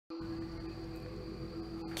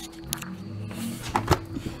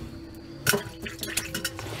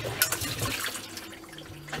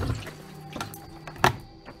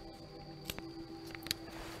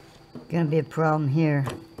Gonna be a problem here.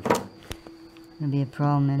 Gonna be a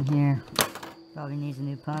problem in here. Probably needs a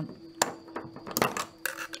new pump.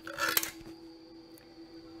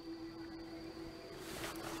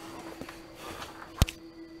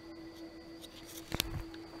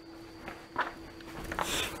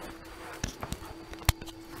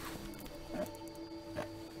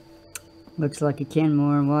 Looks like a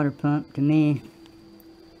Kenmore water pump to me.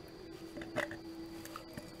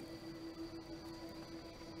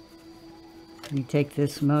 You take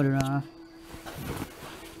this motor off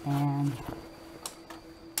and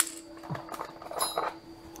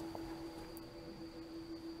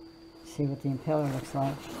see what the impeller looks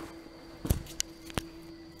like.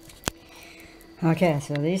 Okay,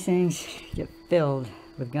 so these things get filled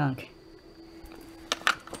with gunk.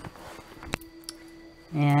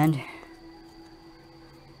 And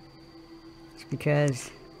it's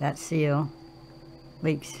because that seal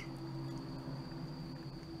leaks.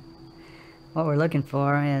 What we're looking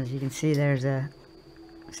for is, you can see there's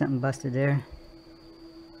something busted there,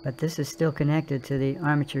 but this is still connected to the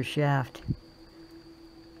armature shaft,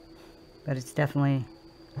 but it's definitely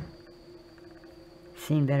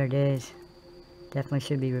seen better days. Definitely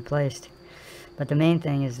should be replaced. But the main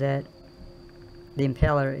thing is that the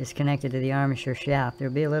impeller is connected to the armature shaft.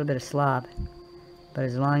 There'll be a little bit of slop, but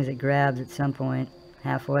as long as it grabs at some point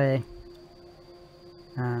halfway,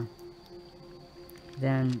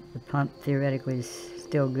 then the pump theoretically is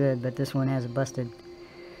still good, but this one has a busted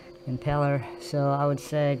impeller, so I would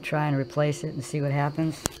say try and replace it and see what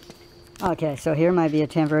happens. Okay, so here might be a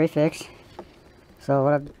temporary fix. So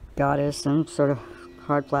what I've got is some sort of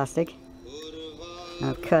hard plastic, and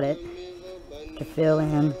I've cut it to fill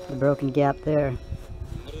in the broken gap there.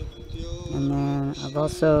 And then I've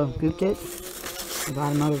also gooped it, the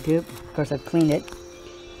bottom of the goop. Of course I've cleaned it.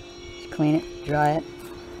 Just clean it, dry it,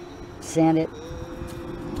 sand it,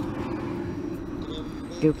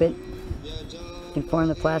 goop it, conform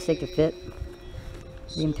the plastic to fit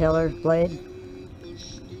the impeller blade,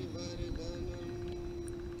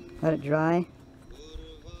 let it dry,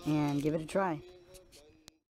 and give it a try.